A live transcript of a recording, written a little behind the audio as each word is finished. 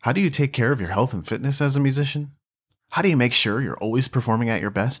How do you take care of your health and fitness as a musician? How do you make sure you're always performing at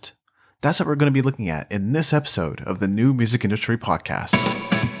your best? That's what we're going to be looking at in this episode of the New Music Industry Podcast.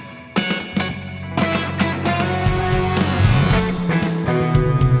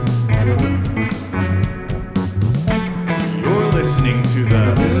 You're listening to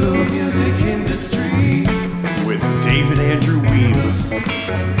the New Music Industry with David Andrew Wiebe.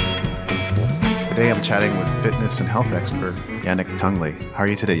 Today I'm chatting with fitness and health expert Yannick Tinguely. How are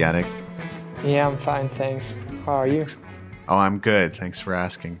you today, Yannick? Yeah, I'm fine, thanks. How are you? Oh, I'm good. Thanks for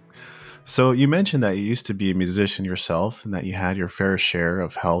asking. So you mentioned that you used to be a musician yourself and that you had your fair share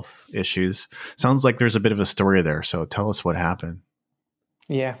of health issues. Sounds like there's a bit of a story there. So tell us what happened.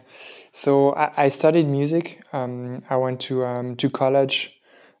 Yeah, so I studied music. I went to college,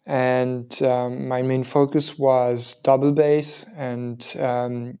 and my main focus was double bass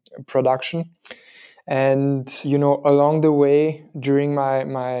and production. And along the way during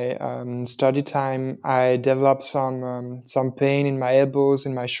my study time, I developed some pain in my elbows,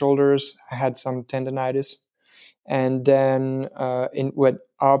 in my shoulders. I had some tendonitis, and then it went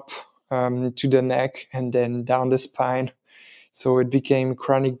up to the neck and then down the spine. So it became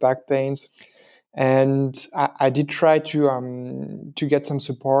chronic back pains, and I did try to get some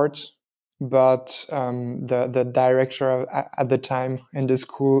support, but the director at the time in the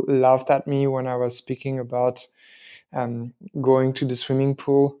school laughed at me when I was speaking about going to the swimming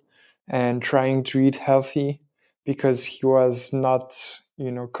pool and trying to eat healthy, because he was not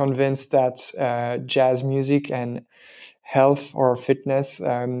convinced that jazz music and health or fitness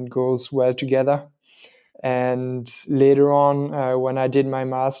goes well together. And later on, when I did my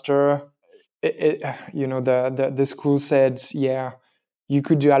master, the school said, yeah, you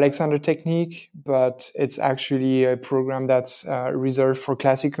could do Alexander Technique, but it's actually a program that's reserved for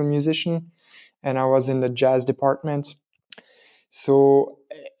classical musician. And I was in the jazz department. So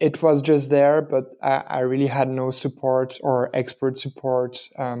it was just there, but I really had no support or expert support,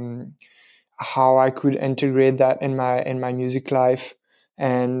 how I could integrate that in my music life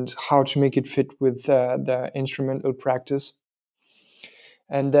and how to make it fit with the instrumental practice.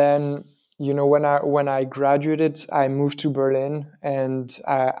 And then, when I graduated, I moved to Berlin, and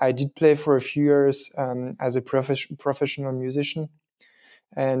I did play for a few years as a professional musician,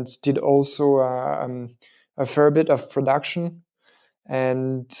 and did also a fair bit of production.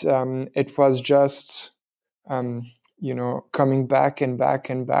 And it was just coming back and back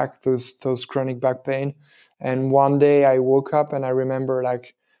and back, those chronic back pain. And one day I woke up and I remember,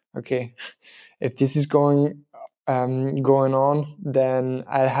 like, okay, if this is going on, then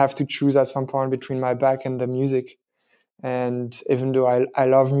I have to choose at some point between my back and the music. And even though I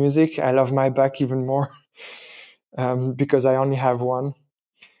love music, I love my back even more because I only have one.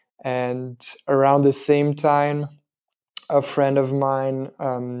 And around the same time, a friend of mine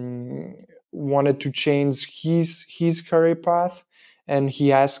wanted to change his career path, and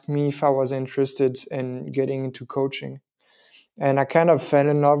he asked me if I was interested in getting into coaching. And I kind of fell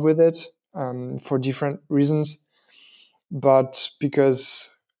in love with it for different reasons, but because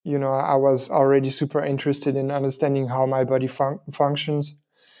I was already super interested in understanding how my body functions,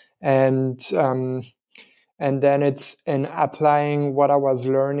 and then it's in applying what I was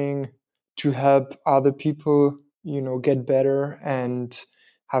learning to help other people get better and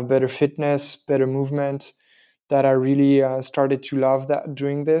have better fitness, better movement, that I really started to love that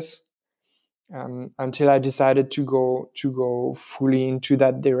doing this, until I decided to go fully into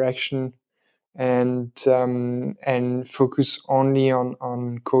that direction, and focus only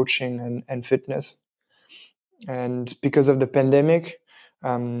on coaching and fitness. And because of the pandemic,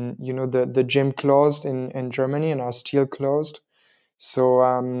 the gym closed in Germany and are still closed. So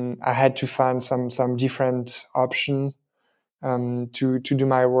I had to find some different option to do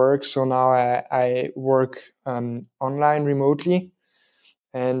my work. So now I work online remotely.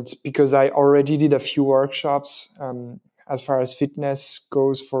 And because I already did a few workshops as far as fitness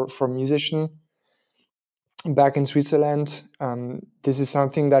goes for musician back in Switzerland, this is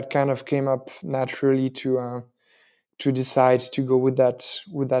something that kind of came up naturally to decide to go with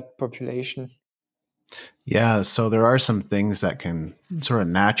that population. Yeah, so there are some things that can sort of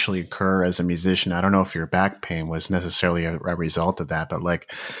naturally occur as a musician. I don't know if your back pain was necessarily a result of that, but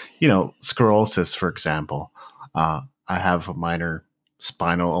sclerosis, for example. I have a minor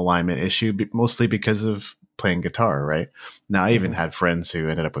spinal alignment issue, mostly because of playing guitar, right? Now, I even had friends who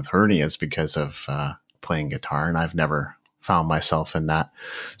ended up with hernias because of playing guitar, and I've never found myself in that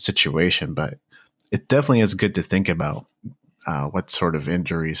situation, but it definitely is good to think about what sort of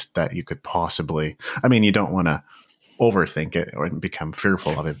injuries that you could possibly, you don't want to overthink it or become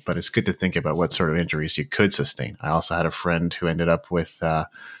fearful of it, but it's good to think about what sort of injuries you could sustain. I also had a friend who ended up with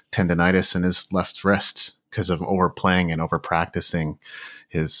tendonitis in his left wrist because of overplaying and over practicing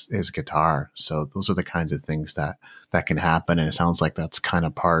his guitar. So those are the kinds of things that can happen, and it sounds like that's kind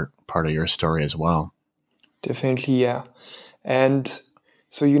of part of your story as well. Definitely, yeah. And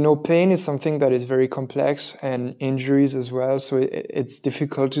so, pain is something that is very complex, and injuries as well. So it's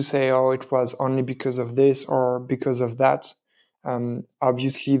difficult to say, oh, it was only because of this or because of that.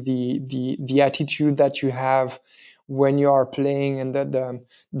 Obviously, the attitude that you have when you are playing, and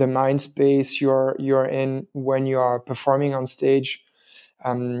the mind space you're in when you are performing on stage,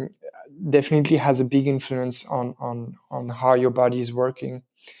 um, definitely has a big influence on how your body is working.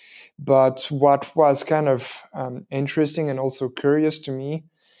 But what was kind of interesting and also curious to me,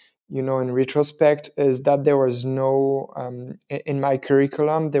 in retrospect, is that there was no, in my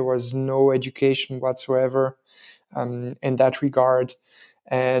curriculum, there was no education whatsoever in that regard.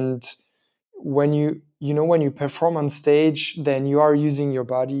 And when you perform on stage, then you are using your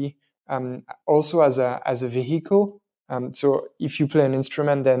body also as a vehicle. So if you play an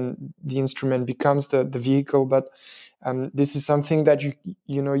instrument, then the instrument becomes the vehicle. But this is something that you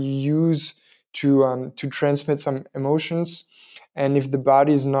use to transmit some emotions. And if the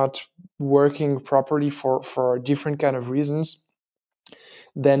body is not working properly for different kind of reasons,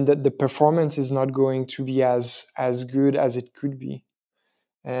 then the performance is not going to be as good as it could be.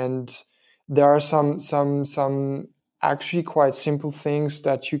 And there are some actually quite simple things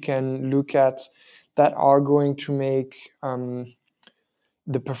that you can look at that are going to make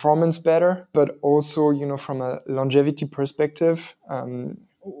the performance better, but also, from a longevity perspective,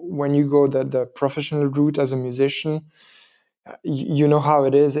 when you go the professional route as a musician, you know how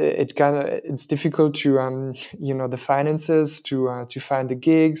it is. It kind of, it's difficult to the finances to find the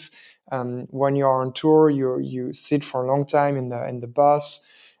gigs. When you are on tour, you sit for a long time in the bus,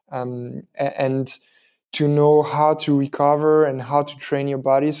 and to know how to recover and how to train your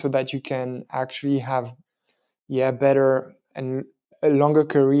body so that you can actually have better and a longer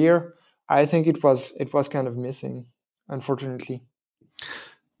career. I think it was kind of missing, unfortunately.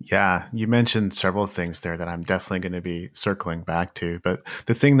 Yeah, you mentioned several things there that I'm definitely going to be circling back to. But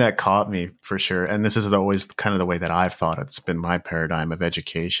the thing that caught me for sure, and this is always kind of the way that I've thought it's been my paradigm of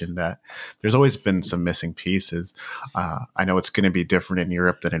education, that there's always been some missing pieces. I know it's going to be different in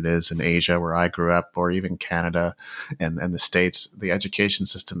Europe than it is in Asia, where I grew up, or even Canada and the States. The education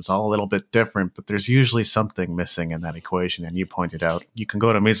system's all a little bit different, but there's usually something missing in that equation. And you pointed out, you can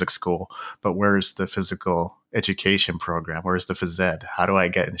go to music school, but where's the physical education program? Where's the phys ed? How do I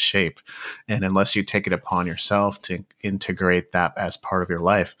get in shape? And unless you take it upon yourself to integrate that as part of your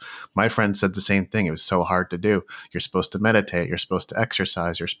life, my friend said the same thing. It was so hard to do. You're supposed to meditate, you're supposed to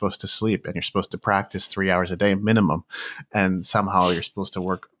exercise, you're supposed to sleep, and you're supposed to practice 3 hours a day minimum. And somehow you're supposed to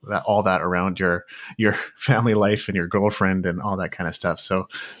work all that around your family life and your girlfriend and all that kind of stuff. So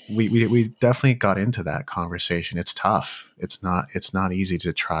we definitely got into that conversation. It's tough. It's not easy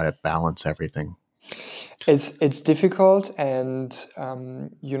to try to balance everything. It's difficult, and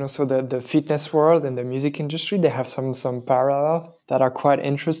so the fitness world and the music industry, they have some parallel that are quite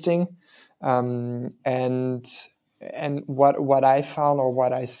interesting, and what I found, or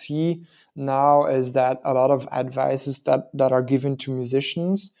what I see now, is that a lot of advices that are given to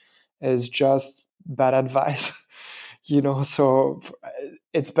musicians is just bad advice. So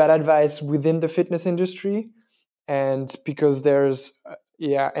it's bad advice within the fitness industry, and because there's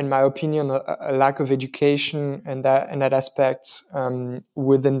in my opinion, a lack of education and that aspect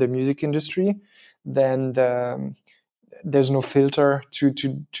within the music industry, then there's no filter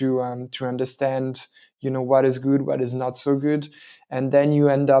to understand what is good, what is not so good. And then you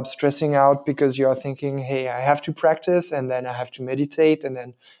end up stressing out because you're thinking, hey, I have to practice, and then I have to meditate, and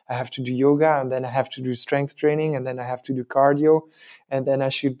then I have to do yoga, and then I have to do strength training, and then I have to do cardio, and then I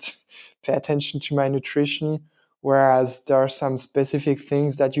should pay attention to my nutrition. Whereas there are some specific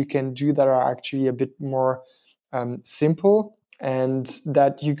things that you can do that are actually a bit more simple, and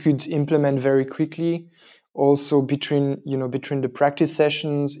that you could implement very quickly. Also between the practice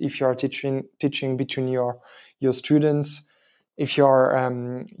sessions, if you are teaching between your students, if you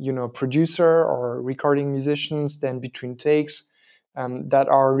are producer or recording musicians, then between takes, that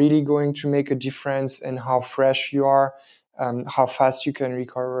are really going to make a difference in how fresh you are, how fast you can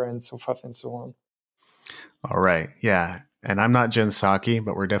recover, and so forth and so on. All right. Yeah. And I'm not Jen Psaki,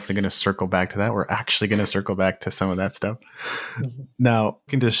 but we're definitely going to circle back to that. We're actually going to circle back to some of that stuff. Mm-hmm. Now,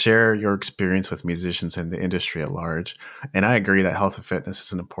 you can just share your experience with musicians in the industry at large. And I agree that health and fitness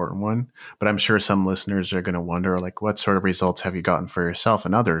is an important one, but I'm sure some listeners are going to wonder, like, what sort of results have you gotten for yourself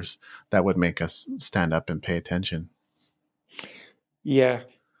and others that would make us stand up and pay attention? Yeah.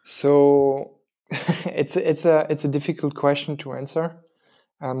 So it's a difficult question to answer,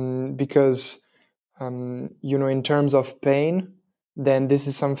 because in terms of pain, then this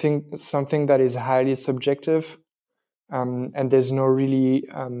is something that is highly subjective, and there's no really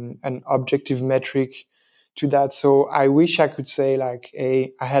an objective metric to that. So I wish I could say like,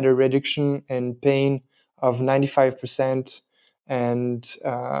 hey, I had a reduction in pain of 95%, and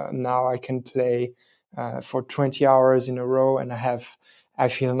now I can play for 20 hours in a row, and I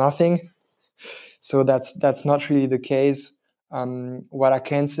feel nothing. So that's not really the case. What I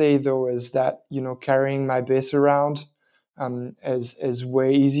can say though is that carrying my bass around is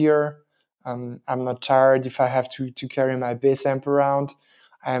way easier. I'm not tired if I have to carry my bass amp around.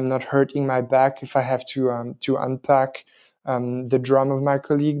 I am not hurting my back if I have to unpack the drum of my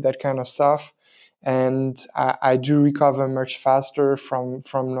colleague, that kind of stuff. And I do recover much faster from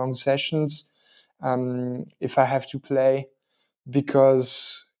long sessions if I have to play,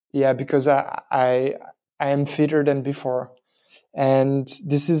 because I am fitter than before. And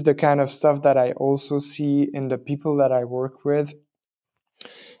this is the kind of stuff that I also see in the people that I work with,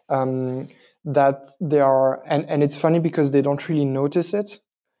 that they are, and it's funny because they don't really notice it,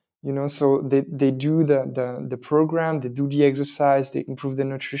 so they do the program, they do the exercise, they improve the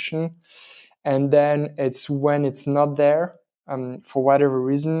nutrition, and then it's when it's not there, for whatever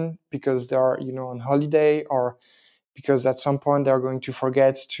reason, because they are on holiday, or because at some point they're going to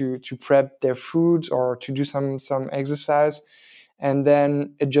forget to prep their food or to do some exercise, and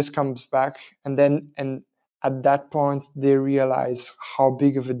then it just comes back, and at that point they realize how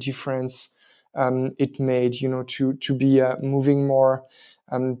big of a difference it made, to be moving more,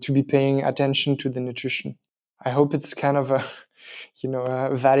 to be paying attention to the nutrition. I hope it's kind of a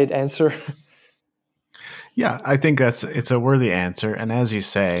a valid answer. Yeah, I think it's a worthy answer. And as you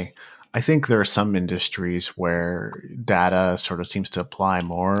say, I think there are some industries where data sort of seems to apply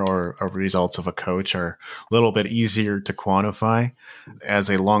more, or results of a coach are a little bit easier to quantify. As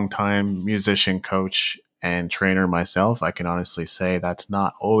a longtime musician, coach, and trainer myself, I can honestly say that's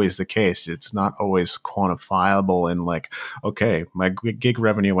not always the case. It's not always quantifiable in like, okay, my gig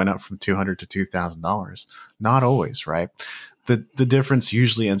revenue went up from $200 to $2,000. Not always, right? The difference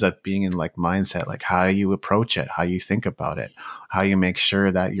usually ends up being in like mindset, like how you approach it, how you think about it, how you make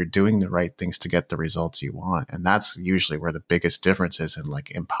sure that you're doing the right things to get the results you want. And that's usually where the biggest difference is in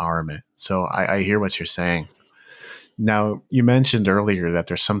like empowerment. So I hear what you're saying. Now, you mentioned earlier that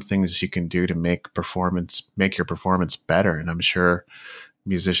there's some things you can do to make your performance better. And I'm sure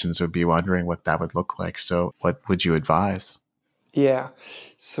musicians would be wondering what that would look like. So what would you advise? Yeah.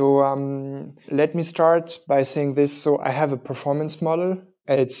 So let me start by saying this. So I have a performance model.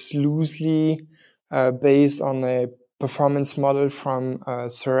 It's loosely based on a performance model from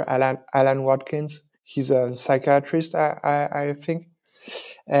Sir Alan Watkins. He's a psychiatrist, I think.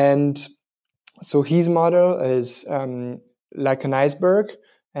 And so his model is like an iceberg.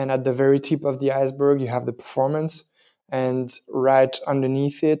 And at the very tip of the iceberg, you have the performance. And right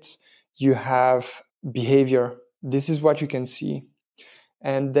underneath it, you have behavior. This is what you can see.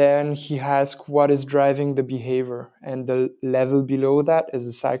 And then he asks what is driving the behavior. And the level below that is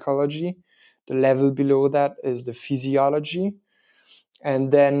the psychology. The level below that is the physiology.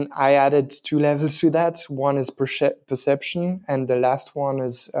 And then I added two levels to that. One is perception, and the last one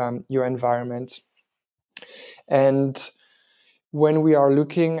is your environment. And when we are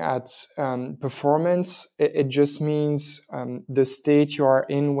looking at performance, it just means the state you are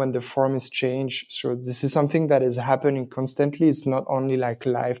in when the form is changed. So this is something that is happening constantly. It's not only like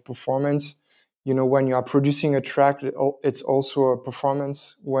live performance. When you are producing a track, it's also a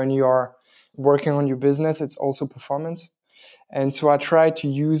performance. When you are working on your business, it's also performance. And so I try to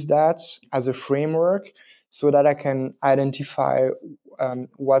use that as a framework so that I can identify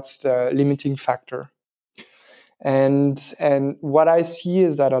what's the limiting factor. And what I see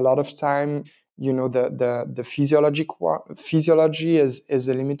is that a lot of time, the physiology is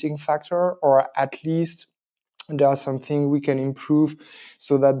a limiting factor, or at least there are something we can improve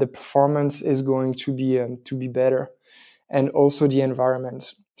so that the performance is going to be better, and also the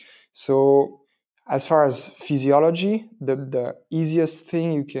environment. So as far as physiology, the easiest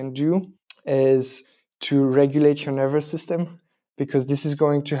thing you can do is to regulate your nervous system, because this is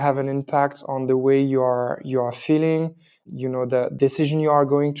going to have an impact on the way you are feeling, the decision you are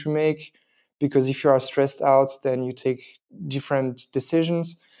going to make. Because if you are stressed out, then you take different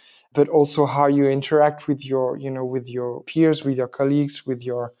decisions, but also how you interact with your peers, with your colleagues, with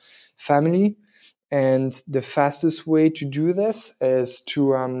your family. And the fastest way to do this is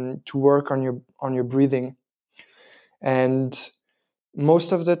to work on your breathing. And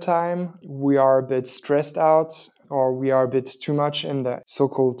most of the time we are a bit stressed out. or we are a bit too much in the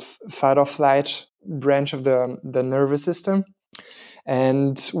so-called fight or flight branch of the nervous system.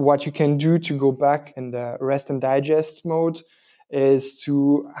 And what you can do to go back in the rest and digest mode is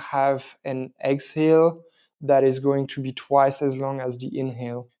to have an exhale that is going to be twice as long as the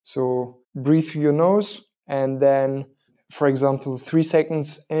inhale. So breathe through your nose and then, for example, 3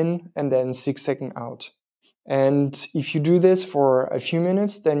 seconds in and then 6 seconds out. And if you do this for a few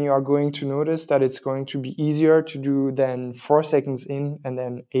minutes, then you are going to notice that it's going to be easier to do than 4 seconds in and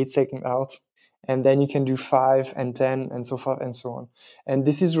then 8 seconds out. And then you can do 5 and 10 and so forth and so on. And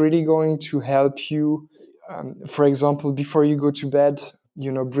this is really going to help you, for example, before you go to bed,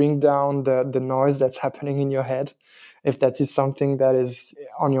 bring down the noise that's happening in your head, if that is something that is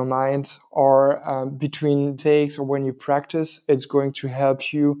on your mind, or between takes or when you practice, it's going to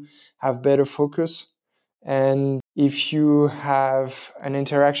help you have better focus. And if you have an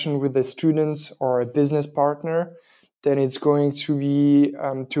interaction with the students or a business partner, then it's going to be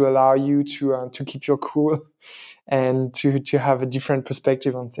to allow you to keep your cool and to have a different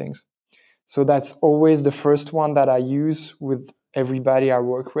perspective on things. So that's always the first one that I use with everybody I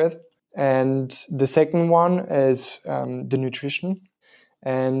work with. And the second one is the nutrition.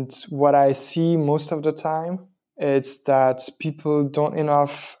 And what I see most of the time is that people don't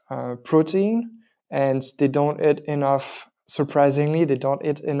enough protein, and they don't eat enough, surprisingly, they don't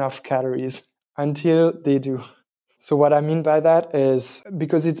eat enough calories until they do. So what I mean by that is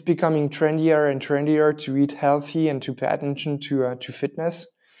because it's becoming trendier and trendier to eat healthy and to pay attention to fitness,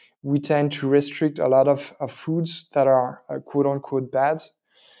 we tend to restrict a lot of foods that are quote unquote bad.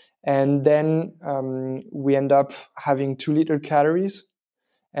 And then we end up having too little calories.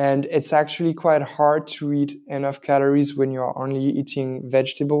 And it's actually quite hard to eat enough calories when you're only eating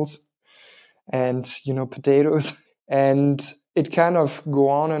vegetables and, potatoes. And it kind of go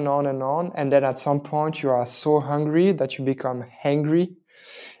on and on and on. And then at some point you are so hungry that you become hangry.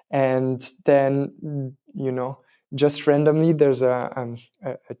 And then, just randomly there's a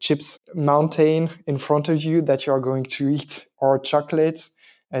chips mountain in front of you that you're going to eat, or chocolate.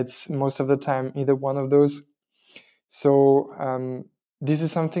 It's most of the time either one of those. So this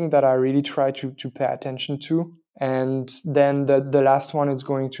is something that I really try to pay attention to. And then the last one is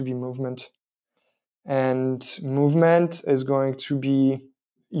going to be movement. And movement is going to be,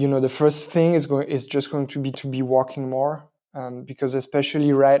 the first thing is just going to be walking more. Because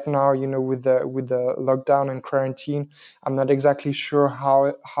especially right now, with the lockdown and quarantine, I'm not exactly sure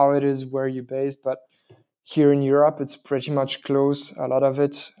how it is where you're based, but here in Europe, it's pretty much closed, a lot of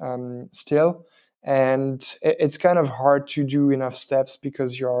it still. And it's kind of hard to do enough steps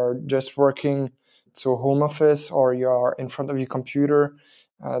because you're just working, so home office, or you're in front of your computer,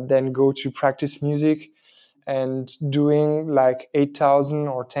 then go to practice music. And doing like 8,000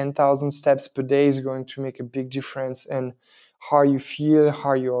 or 10,000 steps per day is going to make a big difference in how you feel,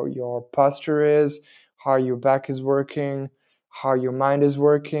 how your posture is, how your back is working, how your mind is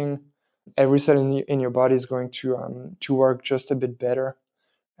working. Every cell in your body is going to work just a bit better.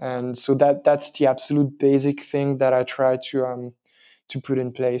 And so that's the absolute basic thing that I try to put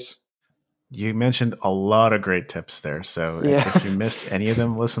in place. You mentioned a lot of great tips there. So if you missed any of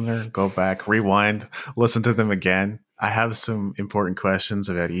them, listener, go back, rewind, listen to them again. I have some important questions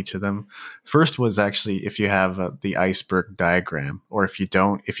about each of them. First was actually if you have the iceberg diagram, or if you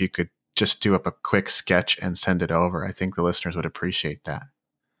don't, if you could just do up a quick sketch and send it over. I think the listeners would appreciate that.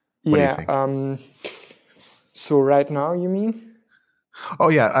 What do you think? So right now, you mean? Oh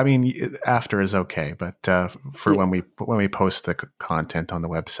yeah, I mean after is okay, but for when we post the content on the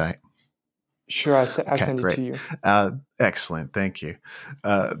website. Sure, I'll send it to you. Excellent. Thank you.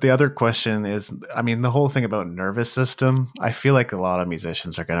 The other question is, I mean, the whole thing about nervous system, I feel like a lot of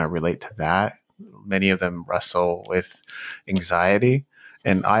musicians are going to relate to that. Many of them wrestle with anxiety.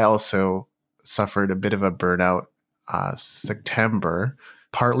 And I also suffered a bit of a burnout September,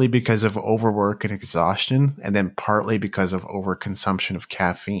 partly because of overwork and exhaustion, and then partly because of overconsumption of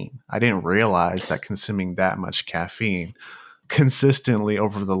caffeine. I didn't realize that consuming that much caffeine consistently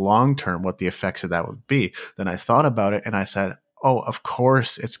over the long term, what the effects of that would be. Then I thought about it and I said, oh, of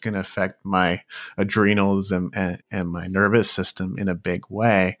course it's going to affect my adrenals and my nervous system in a big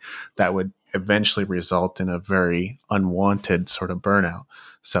way that would eventually result in a very unwanted sort of burnout.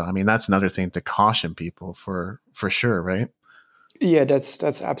 So, I mean, that's another thing to caution people for sure, right? Yeah,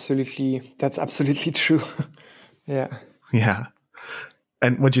 that's absolutely true. Yeah. Yeah.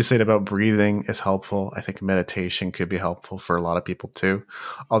 And what you said about breathing is helpful. I think meditation could be helpful for a lot of people too.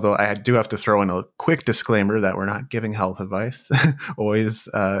 Although I do have to throw in a quick disclaimer that we're not giving health advice. Always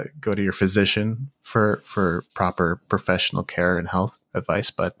go to your physician for proper professional care and health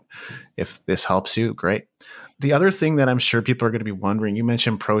advice. But if this helps you, great. the other thing that I'm sure people are going to be wondering, you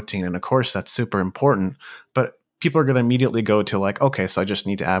mentioned protein, and of course that's super important, but people are going to immediately go to like, okay, so I just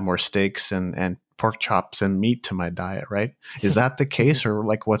need to add more steaks and pork chops and meat to my diet, right? Is that the case, or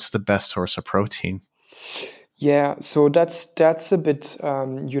like what's the best source of protein? Yeah, so that's a bit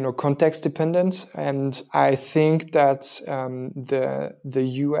context dependent, and I think that the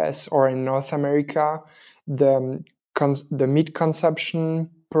US or in North America, the meat consumption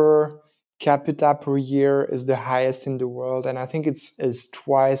per capita per year is the highest in the world, and I think it's is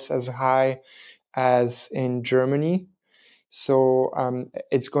twice as high as in Germany. So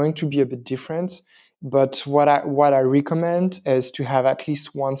it's going to be a bit different. But what I recommend is to have at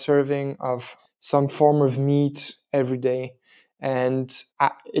least one serving of some form of meat every day, and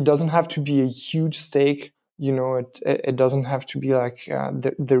it doesn't have to be a huge steak. It doesn't have to be like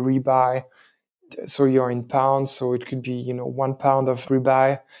the ribeye. So you're in pounds, so it could be 1 pound of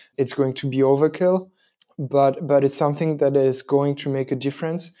ribeye. It's going to be overkill, but it's something that is going to make a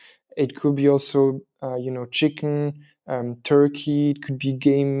difference. It could be also chicken, turkey. It could be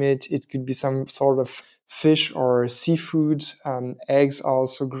game meat. It could be some sort of fish or seafood. Eggs are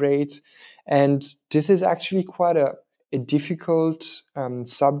also great, and this is actually quite a difficult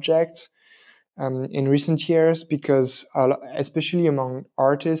subject in recent years because especially among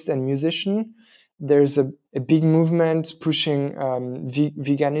artists and musicians, there's a big movement pushing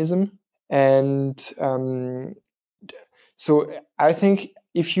veganism. And so I think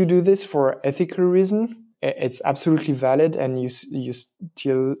if you do this for ethical reason, it's absolutely valid, and you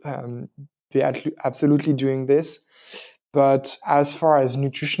still be absolutely doing this. But as far as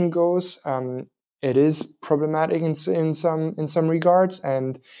nutrition goes, it is problematic in some regards,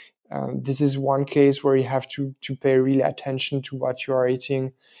 and this is one case where you have to pay really attention to what you are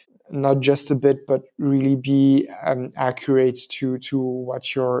eating, not just a bit, but really be accurate to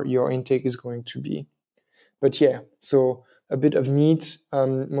what your intake is going to be. But yeah, so a bit of meat.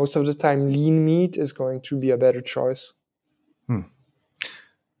 Most of the time, lean meat is going to be a better choice. Hmm.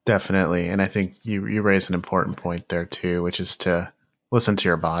 Definitely. And I think you raise an important point there too, which is to listen to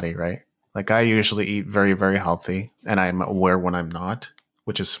your body, right? Like I usually eat very, very healthy, and I'm aware when I'm not,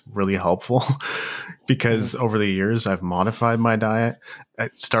 which is really helpful because over the years I've modified my diet.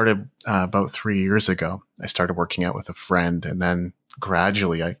 It started about 3 years ago. I started working out with a friend, and then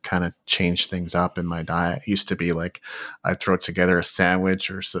gradually I kind of changed things up in my diet. It used to be like I'd throw together a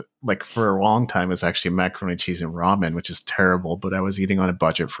sandwich, or so, like for a long time it was actually macaroni, cheese, and ramen, which is terrible, but I was eating on a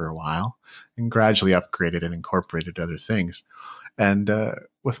budget for a while and gradually upgraded and incorporated other things. And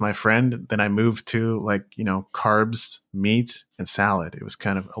with my friend, then I moved to like, carbs, meat, and salad. It was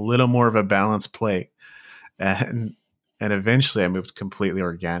kind of a little more of a balanced plate. And eventually I moved completely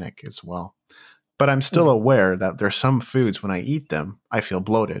organic as well. But I'm still aware that there's some foods when I eat them, I feel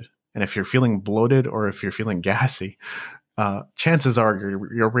bloated. And if you're feeling bloated or if you're feeling gassy, chances are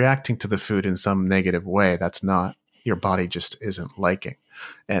you're reacting to the food in some negative way that's not your body just isn't liking.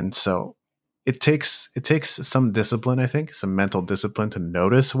 And so it takes some discipline, I think, some mental discipline to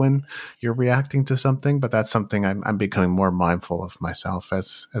notice when you're reacting to something. But that's something I'm becoming more mindful of myself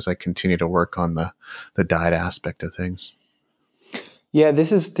as I continue to work on the diet aspect of things. Yeah,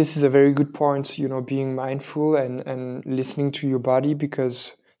 this is a very good point. Being mindful and listening to your body,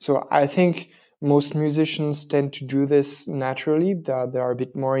 because so I think most musicians tend to do this naturally. They are a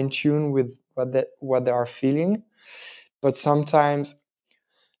bit more in tune with what they are feeling, but sometimes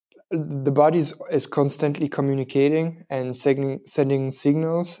the body is constantly communicating and sending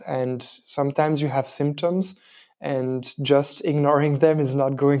signals, and sometimes you have symptoms, and just ignoring them is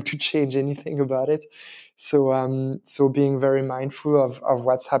not going to change anything about it. So being very mindful of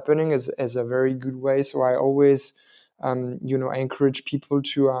what's happening is a very good way. So I always I encourage people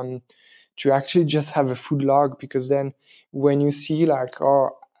to actually just have a food log, because then when you see like,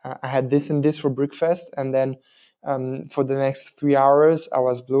 oh, I had this and this for breakfast, and then for the next 3 hours I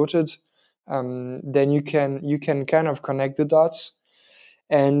was bloated, then you can kind of connect the dots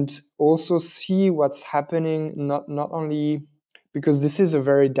and also see what's happening, not only because this is a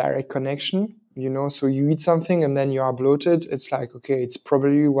very direct connection. So you eat something and then you are bloated, it's like, okay, it's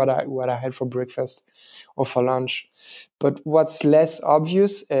probably what I had for breakfast or for lunch. But what's less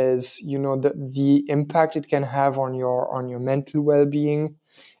obvious is the impact it can have on your mental well-being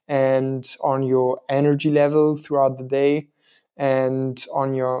and on your energy level throughout the day, and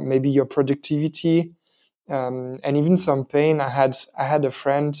on your productivity, and even some pain. I had a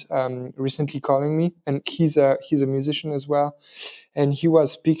friend recently calling me, and he's a musician as well, and he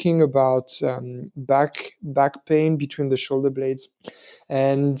was speaking about back pain between the shoulder blades.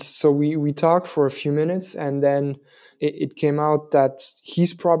 And so we talked for a few minutes, and then it came out that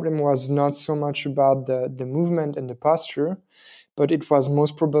his problem was not so much about the movement and the posture, but it was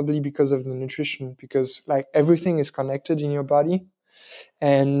most probably because of the nutrition, because like everything is connected in your body.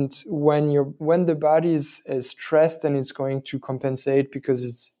 And when the body is stressed, and it's going to compensate because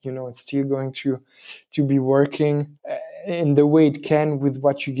it's still going to be working in the way it can with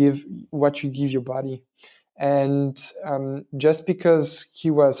what you give your body. And just because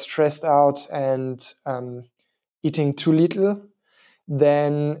he was stressed out and eating too little,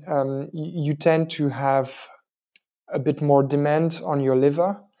 then you tend to have a bit more demand on your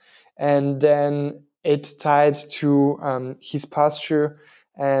liver, and then it's tied to his posture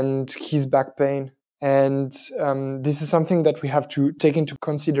and his back pain. And this is something that we have to take into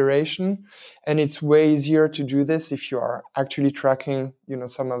consideration. And it's way easier to do this if you are actually tracking,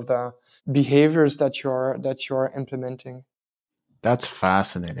 some of the behaviors that you're implementing. That's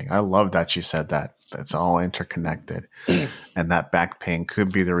fascinating. I love that you said that. That's all interconnected. And that back pain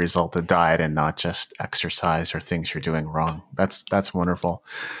could be the result of diet and not just exercise or things you're doing wrong. That's wonderful.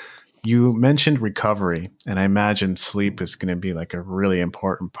 You mentioned recovery, and I imagine sleep is going to be like a really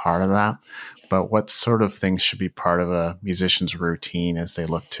important part of that. But what sort of things should be part of a musician's routine as they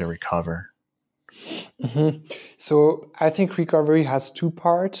look to recover? Mm-hmm. So I think recovery has two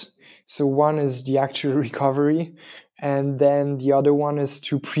parts. So one is the actual recovery, and then the other one is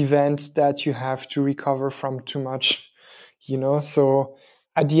to prevent that you have to recover from too much, So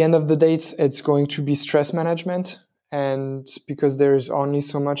at the end of the day, it's going to be stress management, and because there is only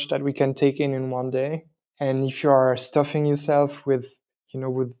so much that we can take in one day. And if you are stuffing yourself with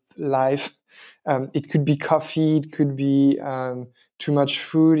life, it could be coffee, it could be too much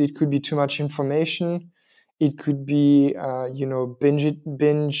food, it could be too much information, it could be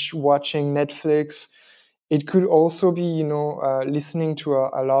binge watching Netflix. It could also be listening to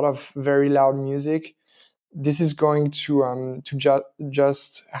a lot of very loud music. This is going to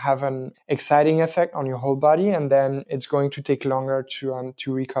just have an exciting effect on your whole body, and then it's going to take longer to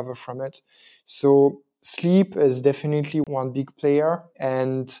recover from it. So sleep is definitely one big player,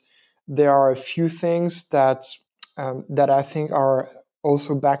 and there are a few things that I think are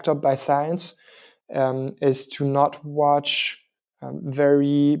also backed up by science. Is to not watch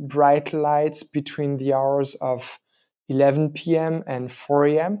very bright lights between the hours of 11 p.m. and 4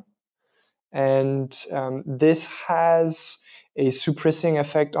 a.m. And this has a suppressing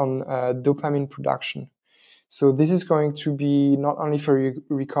effect on dopamine production. So this is going to be not only for your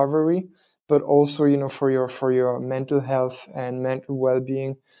recovery, but also for your mental health and mental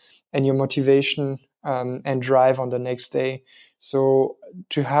well-being, and your motivation and drive on the next day. So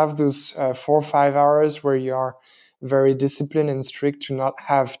to have those 4 or 5 hours where you are very disciplined and strict to not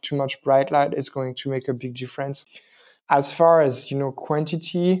have too much bright light is going to make a big difference. As far as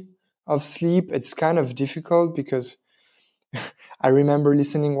quantity of sleep, it's kind of difficult because I remember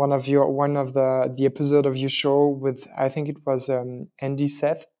listening one of the episode of your show with, I think it was Andy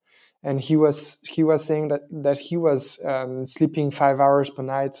Seth, and he was saying that he was sleeping 5 hours per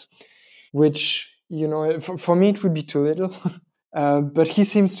night, which for me it would be too little, but he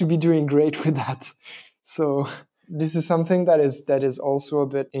seems to be doing great with that. So this is something that is also a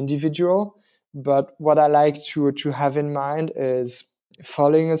bit individual. But what I like to have in mind is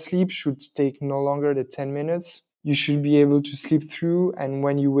falling asleep should take no longer than 10 minutes. You should be able to sleep through, and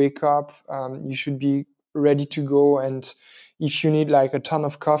when you wake up, you should be ready to go. And if you need like a ton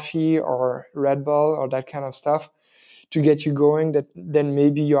of coffee or Red Bull or that kind of stuff to get you going, then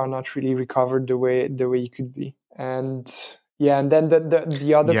maybe you are not really recovered the way you could be. And and then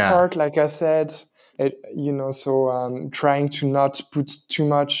the other part, like I said, trying to not put too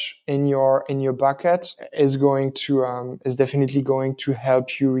much in your bucket is definitely going to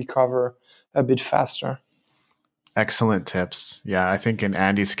help you recover a bit faster. Excellent tips. Yeah, I think in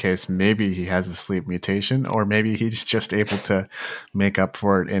Andy's case, maybe he has a sleep mutation, or maybe he's just able to make up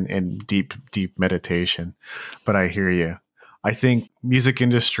for it in deep, deep meditation. But I hear you. I think music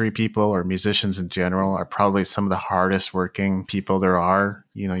industry people or musicians in general are probably some of the hardest working people there are.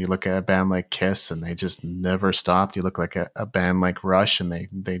 You look at a band like Kiss and they just never stopped. You look like a band like Rush and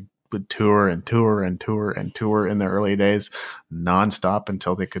they would tour and tour and tour and tour in the early days nonstop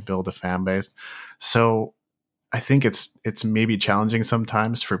until they could build a fan base. So I think it's maybe challenging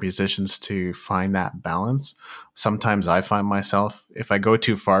sometimes for musicians to find that balance. Sometimes I find myself, if I go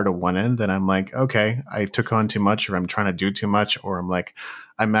too far to one end, then I'm like, okay, I took on too much, or I'm trying to do too much, or I'm like,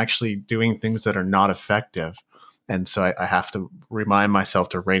 I'm actually doing things that are not effective. And so I have to remind myself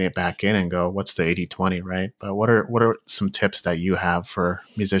to rein it back in and go, what's the 80-20, right? But what are some tips that you have for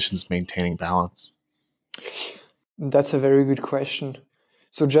musicians maintaining balance? That's a very good question.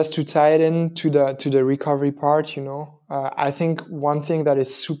 So just to tie it in to the recovery part, I think one thing that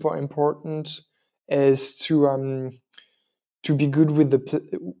is super important is to be good with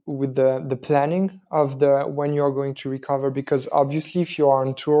the planning of the when you're going to recover, because obviously if you are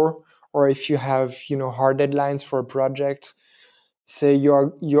on tour or if you have hard deadlines for a project, say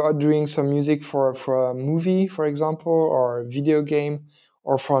you're doing some music for a movie, for example, or a video game,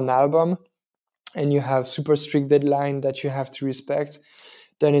 or for an album, and you have super strict deadline that you have to respect,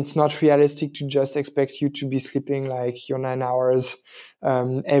 then it's not realistic to just expect you to be sleeping like your 9 hours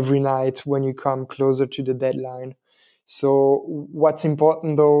every night when you come closer to the deadline. So what's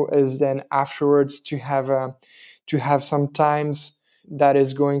important though is then afterwards to have some times that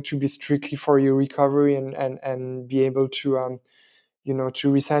is going to be strictly for your recovery, and be able to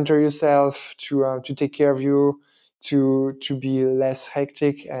to recenter yourself, to take care of you, to be less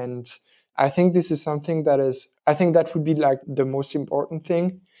hectic. And I think this is something I think that would be like the most important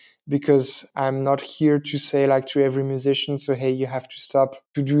thing, because I'm not here to say like to every musician, so hey, you have to stop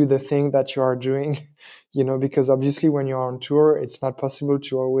to do the thing that you are doing, because obviously when you're on tour, it's not possible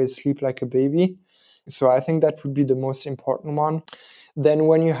to always sleep like a baby. So I think that would be the most important one. Then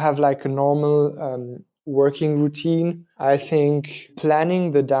when you have like a normal working routine, I think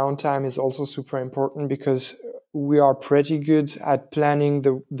planning the downtime is also super important, because we are pretty good at planning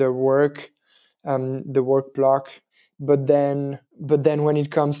the work block. But then when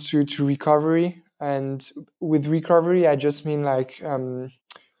it comes to recovery, and with recovery, I just mean like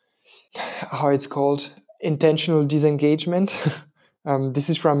how it's called, intentional disengagement. This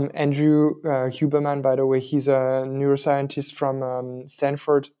is from Andrew Huberman, by the way. He's a neuroscientist from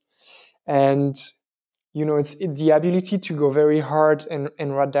Stanford. And it's the ability to go very hard in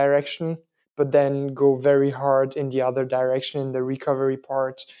one direction, but then go very hard in the other direction in the recovery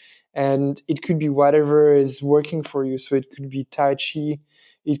part. And it could be whatever is working for you. So it could be Tai Chi,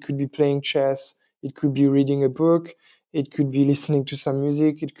 it could be playing chess, it could be reading a book, it could be listening to some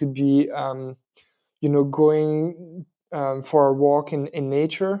music, it could be, going for a walk in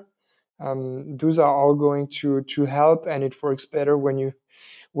nature. Those are all going to help, and it works better when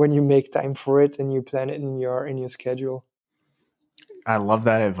you make time for it and you plan it in your schedule. I love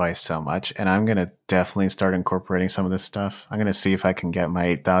that advice so much. And I'm going to definitely start incorporating some of this stuff. I'm going to see if I can get my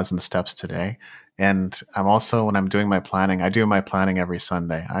 8,000 steps today. And I'm also, when I'm doing my planning, I do my planning every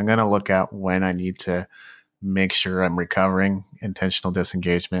Sunday. I'm going to look at when I need to make sure I'm recovering. Intentional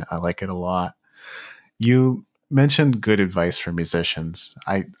disengagement. I like it a lot. You mentioned good advice for musicians.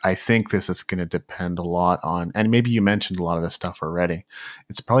 I think this is going to depend a lot on, and maybe you mentioned a lot of this stuff already.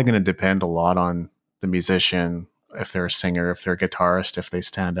 It's probably going to depend a lot on the musician, if they're a singer, if they're a guitarist, if they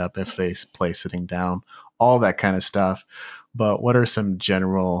stand up, if they play sitting down, all that kind of stuff. But what are some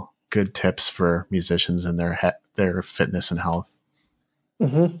general good tips for musicians in their fitness and health?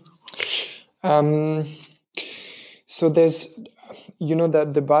 Mm-hmm. Um, so there's,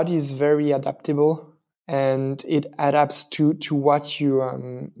 that the body is very adaptable, and it adapts to what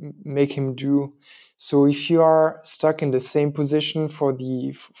you make him do. So if you are stuck in the same position for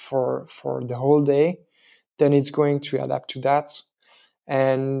the whole day, then it's going to adapt to that.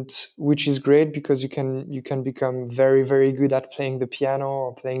 And which is great, because you can become very, very good at playing the piano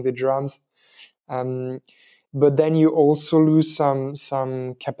or playing the drums. Um, but then you also lose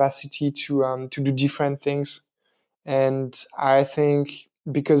some capacity to do different things. And I think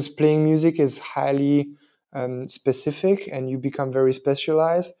because playing music is highly specific, and you become very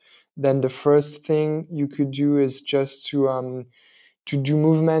specialized, then the first thing you could do is just to do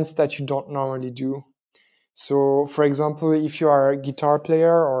movements that you don't normally do. So, for example, if you are a guitar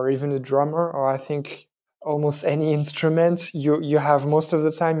player or even a drummer, or I think almost any instrument, you have most of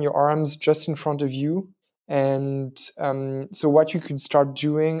the time your arms just in front of you. And so what you could start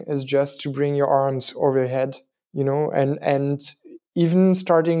doing is just to bring your arms overhead, and even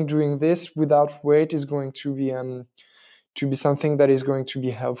starting doing this without weight is going to be something that is going to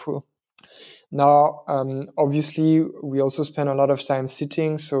be helpful. Now, obviously, we also spend a lot of time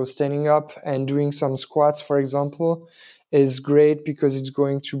sitting, so standing up and doing some squats, for example, is great, because it's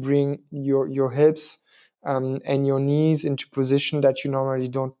going to bring your hips and your knees into position that you normally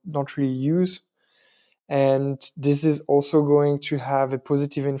don't really use. And this is also going to have a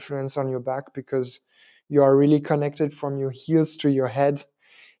positive influence on your back, because you are really connected from your heels to your head.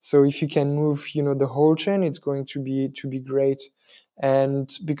 So if you can move, the whole chain, it's going to be great. And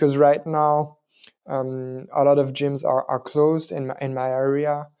because right now, a lot of gyms are closed in my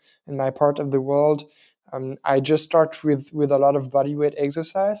area, in my part of the world. I just start with a lot of body weight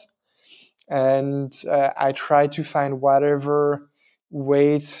exercise, and I try to find whatever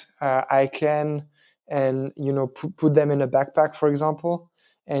weight I can, and put them in a backpack, for example,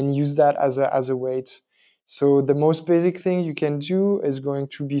 and use that as a weight. So the most basic thing you can do is going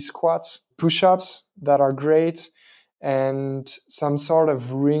to be squats, push-ups that are great, and some sort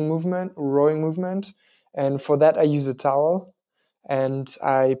of rowing movement. And for that, I use a towel, and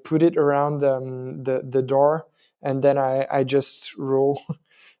I put it around the door, and then I just row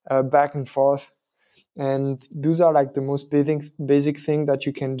back and forth. And those are like the most basic thing that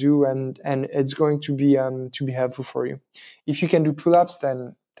you can do, and it's going to be helpful for you. If you can do pull-ups,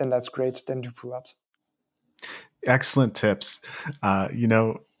 then that's great. Then do pull-ups. Excellent tips.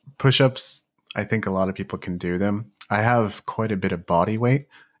 Push-ups, I think a lot of people can do them. I have quite a bit of body weight,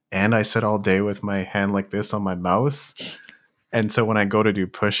 and I sit all day with my hand like this on my mouth. And so when I go to do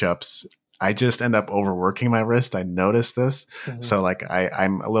push-ups, I just end up overworking my wrist. I notice this. Mm-hmm. So like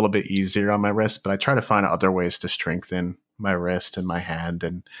I'm a little bit easier on my wrist, but I try to find other ways to strengthen my wrist and my hand.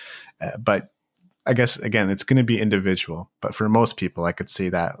 And but I guess, again, it's going to be individual, but for most people, I could see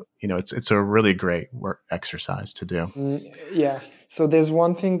that, it's a really great work exercise to do. Yeah. So there's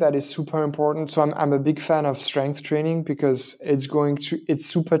one thing that is super important. So I'm a big fan of strength training because it's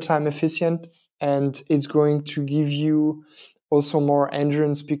super time efficient, and it's going to give you also more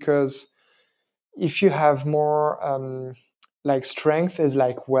endurance, because if you have more, like strength is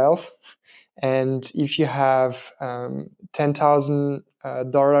like wealth. And if you have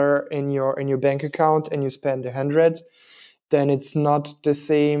 $10,000 in your bank account and you spend 100, then it's not the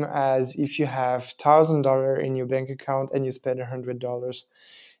same as if you have $1,000 in your bank account and you spend $100.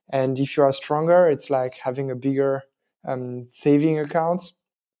 And if you are stronger, it's like having a bigger saving account.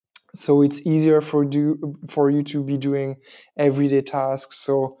 So it's easier for you to be doing everyday tasks.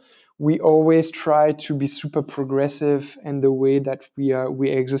 So we always try to be super progressive in the way that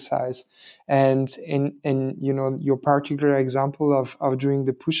we exercise. And in your particular example of doing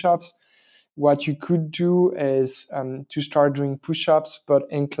the push-ups, what you could do is to start doing push-ups but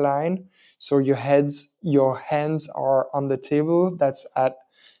incline. So your hands are on the table. That's at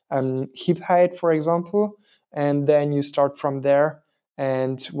hip height, for example, and then you start from there.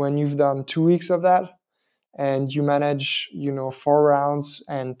 And when you've done 2 weeks of that, and you manage 4 rounds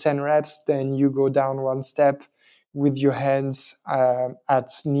and 10 reps, then you go down one step with your hands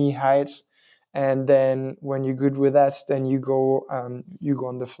at knee height. And then when you're good with that, then you go on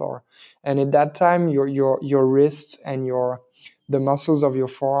the floor. And at that time, your wrist and the muscles of your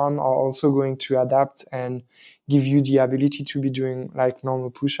forearm are also going to adapt and give you the ability to be doing like normal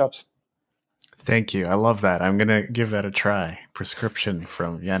push-ups. Thank you. I love that. I'm going to give that a try. Prescription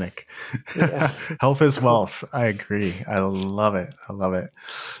from Yannick. Yeah. Health is wealth. I agree. I love it.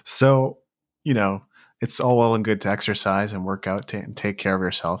 So, it's all well and good to exercise and work out and take care of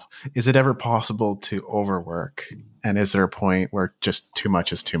yourself. Is it ever possible to overwork? And is there a point where just too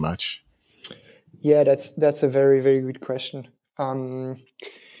much is too much? Yeah, that's a very, very good question.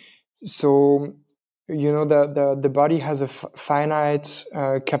 So, the body has a finite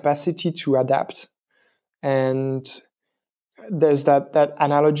capacity to adapt, and there's that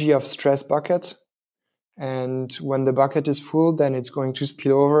analogy of stress bucket. And when the bucket is full, then it's going to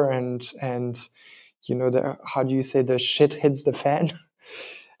spill over, and how do you say, the shit hits the fan.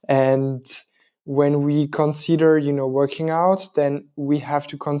 And when we consider working out, then we have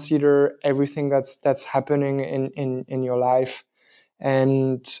to consider everything that's happening in your life.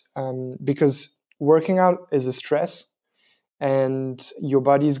 And because working out is a stress, and your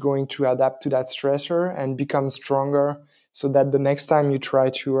body is going to adapt to that stressor and become stronger, so that the next time you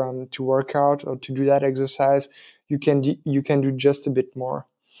try to work out or to do that exercise, you can do just a bit more.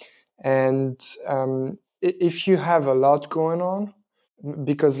 And if you have a lot going on,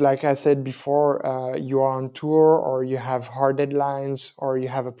 because like I said before, you are on tour, or you have hard deadlines, or you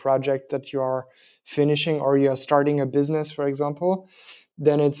have a project that you are finishing, or you are starting a business, for example,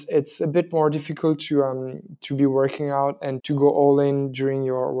 then it's a bit more difficult to be working out and to go all in during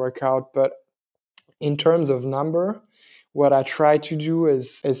your workout. But in terms of number, what I try to do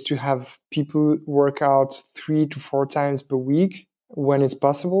is to have people work out 3 to 4 times per week when it's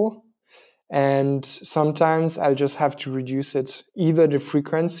possible. And sometimes I'll just have to reduce it, either the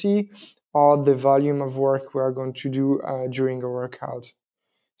frequency or the volume of work we are going to do during a workout.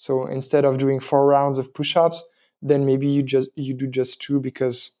 So instead of doing 4 rounds of push-ups, then maybe you do just 2,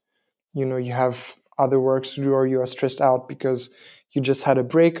 because you have other work to do, or you are stressed out because you just had a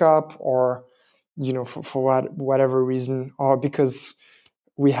breakup, or for whatever reason, or because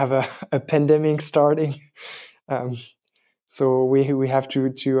we have a pandemic starting. So we have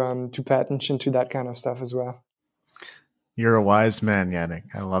to pay attention to that kind of stuff as well. You're a wise man, Yannick.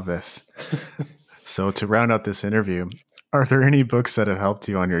 I love this. So to round out this interview, are there any books that have helped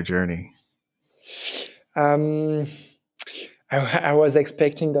you on your journey? Um, I was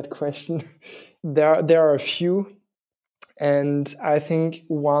expecting that question. There are a few, and I think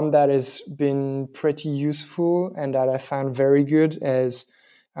one that has been pretty useful and that I found very good is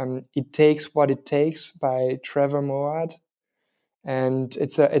 "It Takes What It Takes" by Trevor Moawad, and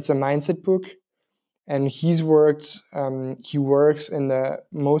it's a mindset book. And he works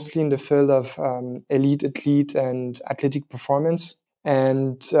mostly in the field of elite athlete and athletic performance,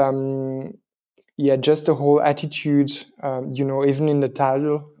 and yeah, just the whole attitude, even in the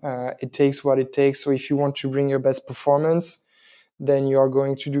title, it takes what it takes. So if you want to bring your best performance, then you are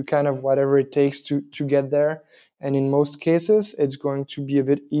going to do kind of whatever it takes to get there. And in most cases, it's going to be a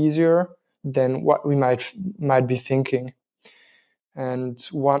bit easier than what we might be thinking. And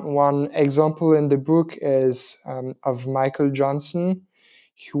one example in the book is of Michael Johnson,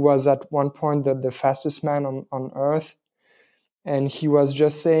 who was at one point the fastest man on earth. And he was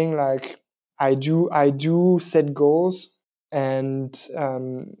just saying, like, I do set goals, and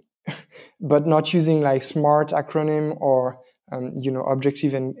but not using like SMART acronym or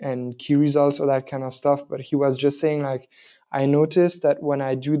objective and key results or that kind of stuff. But he was just saying, like, I noticed that when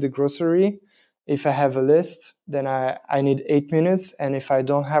I do the grocery, if I have a list, then I need 8 minutes, and if I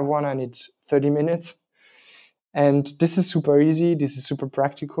don't have one, I need 30 minutes. And this is super easy. This is super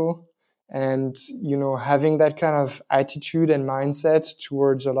practical. And, having that kind of attitude and mindset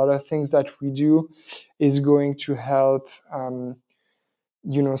towards a lot of things that we do is going to help,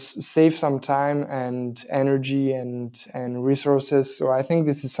 save some time and energy and resources. So I think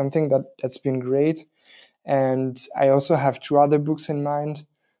this is something that's been great. And I also have two other books in mind.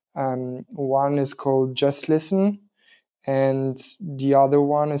 One is called Just Listen, and the other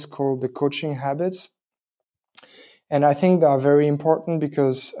one is called The Coaching Habits. And I think they are very important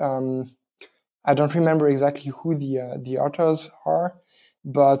because I don't remember exactly who the authors are,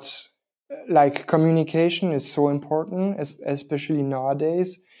 but like communication is so important, especially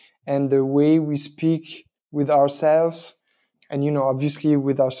nowadays, and the way we speak with ourselves, and obviously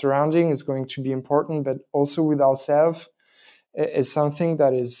with our surrounding is going to be important, but also with ourselves is something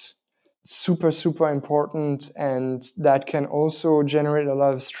that is super super important, and that can also generate a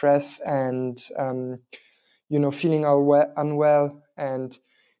lot of stress and feeling unwell, and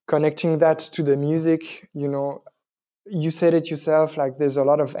connecting that to the music. You said it yourself, like there's a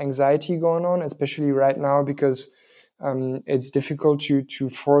lot of anxiety going on, especially right now, because it's difficult to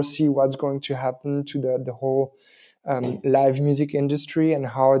foresee what's going to happen to the whole live music industry and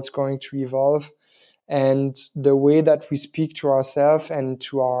how it's going to evolve. And the way that we speak to ourselves and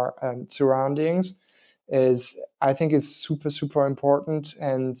to our surroundings I think is super super important.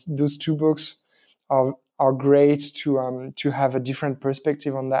 And those two books are great to have a different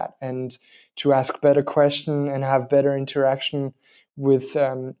perspective on that, and to ask better questions and have better interaction with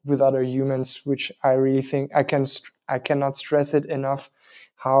other humans, which I really think I cannot stress it enough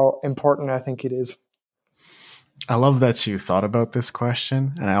how important I think it is. I love that you thought about this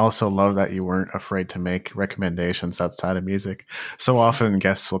question. And I also love that you weren't afraid to make recommendations outside of music. So often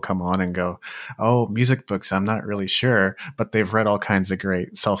guests will come on and go, "Oh, music books, I'm not really sure," but they've read all kinds of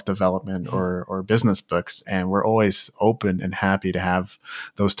great self-development or business books. And we're always open and happy to have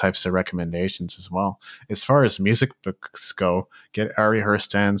those types of recommendations as well. As far as music books go, get Ari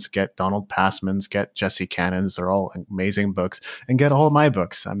Herstand's, get Donald Passman's, get Jesse Cannon's. They're all amazing books. And get all of my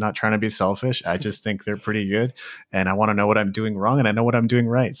books. I'm not trying to be selfish. I just think they're pretty good. And I want to know what I'm doing wrong, and I know what I'm doing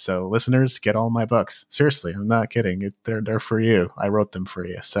right. So listeners, get all my books. Seriously, I'm not kidding. They're for you. I wrote them for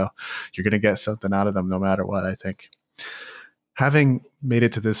you. So you're going to get something out of them no matter what, I think. Having made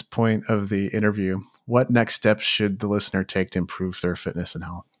it to this point of the interview, what next steps should the listener take to improve their fitness and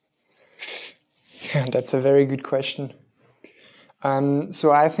health? That's a very good question.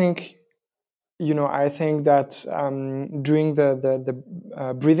 So I think that doing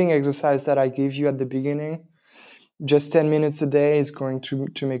the breathing exercise that I gave you at the beginning, just 10 minutes a day, is going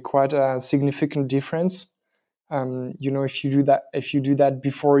to make quite a significant difference. If you do that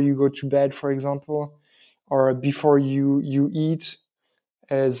before you go to bed, for example, or before you eat,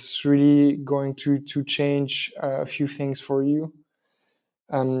 is really going to change a few things for you.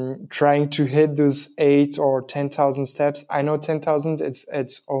 Trying to hit those 8 or 10,000 steps. I know 10,000.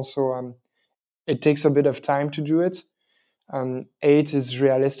 It's also it takes a bit of time to do it. 8 is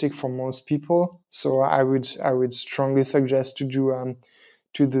realistic for most people, so I would strongly suggest to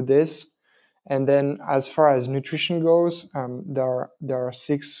do this. And then, as far as nutrition goes, there are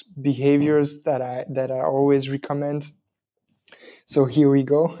 6 behaviors that I always recommend. So here we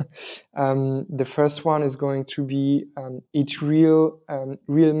go. The first one is going to be eat real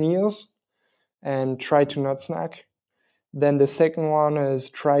meals and try to not snack. Then the second one is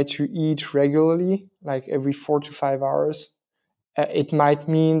try to eat regularly, like every 4 to 5 hours. It might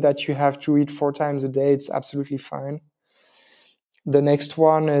mean that you have to eat 4 times a day. It's absolutely fine. The next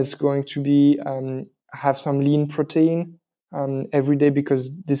one is going to be have some lean protein every day,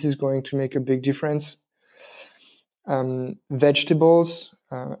 because this is going to make a big difference. Vegetables,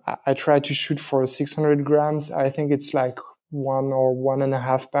 I try to shoot for 600 grams. I think it's like 1 or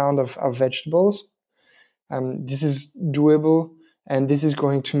 1.5 pounds of vegetables. This is doable, and this is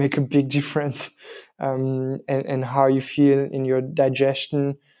going to make a big difference and how you feel in your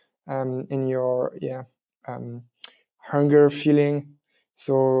digestion, in your hunger feeling.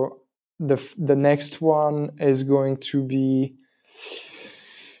 So the next one is going to be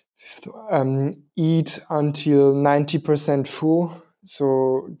eat until 90% full.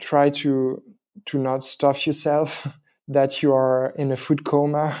 So try to not stuff yourself that you are in a food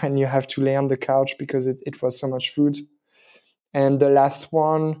coma and you have to lay on the couch because it was so much food. And the last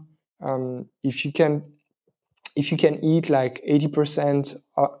one, if you can eat like 80%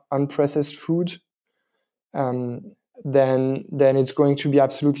 unprocessed food, then it's going to be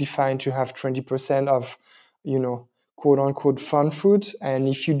absolutely fine to have 20% of, quote unquote fun food. And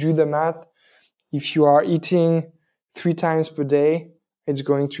if you do the math, if you are eating 3 times per day, it's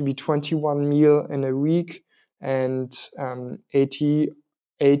going to be 21 meals in a week, and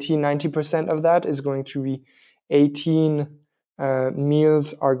 90% of that is going to be 18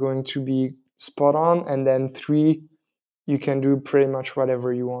 meals are going to be spot on, and then 3 you can do pretty much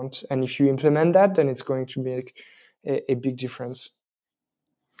whatever you want. And if you implement that, then it's going to make a big difference.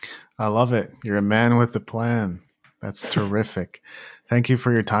 I love it. You're a man with a plan. That's terrific. Thank you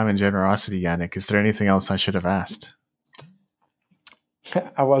for your time and generosity, Yannick. Is there anything else I should have asked?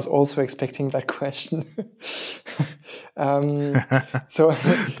 I was also expecting that question. So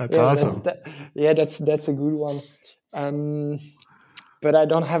that's awesome. That's a good one. But I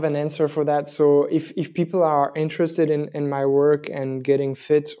don't have an answer for that. So if people are interested in my work and getting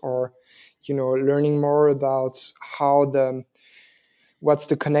fit, or learning more about what's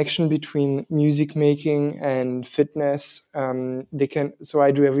the connection between music making and fitness, they can. So I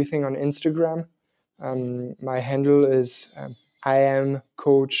do everything on Instagram. My handle is I am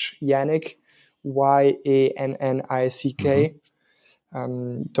Coach Yannick, YANNICK.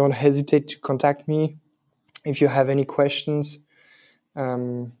 Don't hesitate to contact me if you have any questions.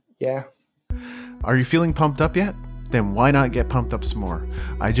 Are you feeling pumped up yet? Then why not get pumped up some more?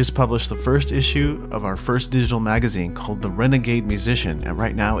 I just published the first issue of our first digital magazine called The Renegade Musician, and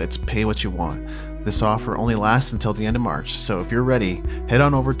right now it's pay what you want. This offer only lasts until the end of March, so if you're ready, head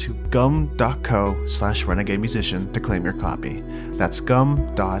on over to gum.co/Renegade Musician to claim your copy. That's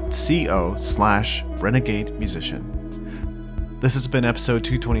gum.co/Renegade Musician. This has been episode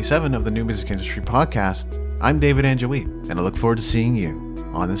 227 of the New Music Industry Podcast. I'm David Andrew Wiebe, and I look forward to seeing you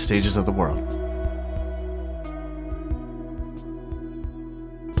on the stages of the world.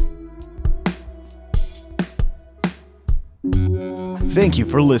 Thank you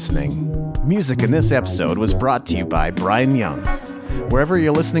for listening. Music in this episode was brought to you by Brian Young. Wherever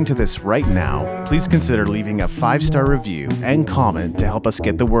you're listening to this right now, please consider leaving a 5-star review and comment to help us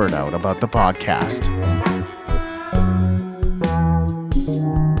get the word out about the podcast.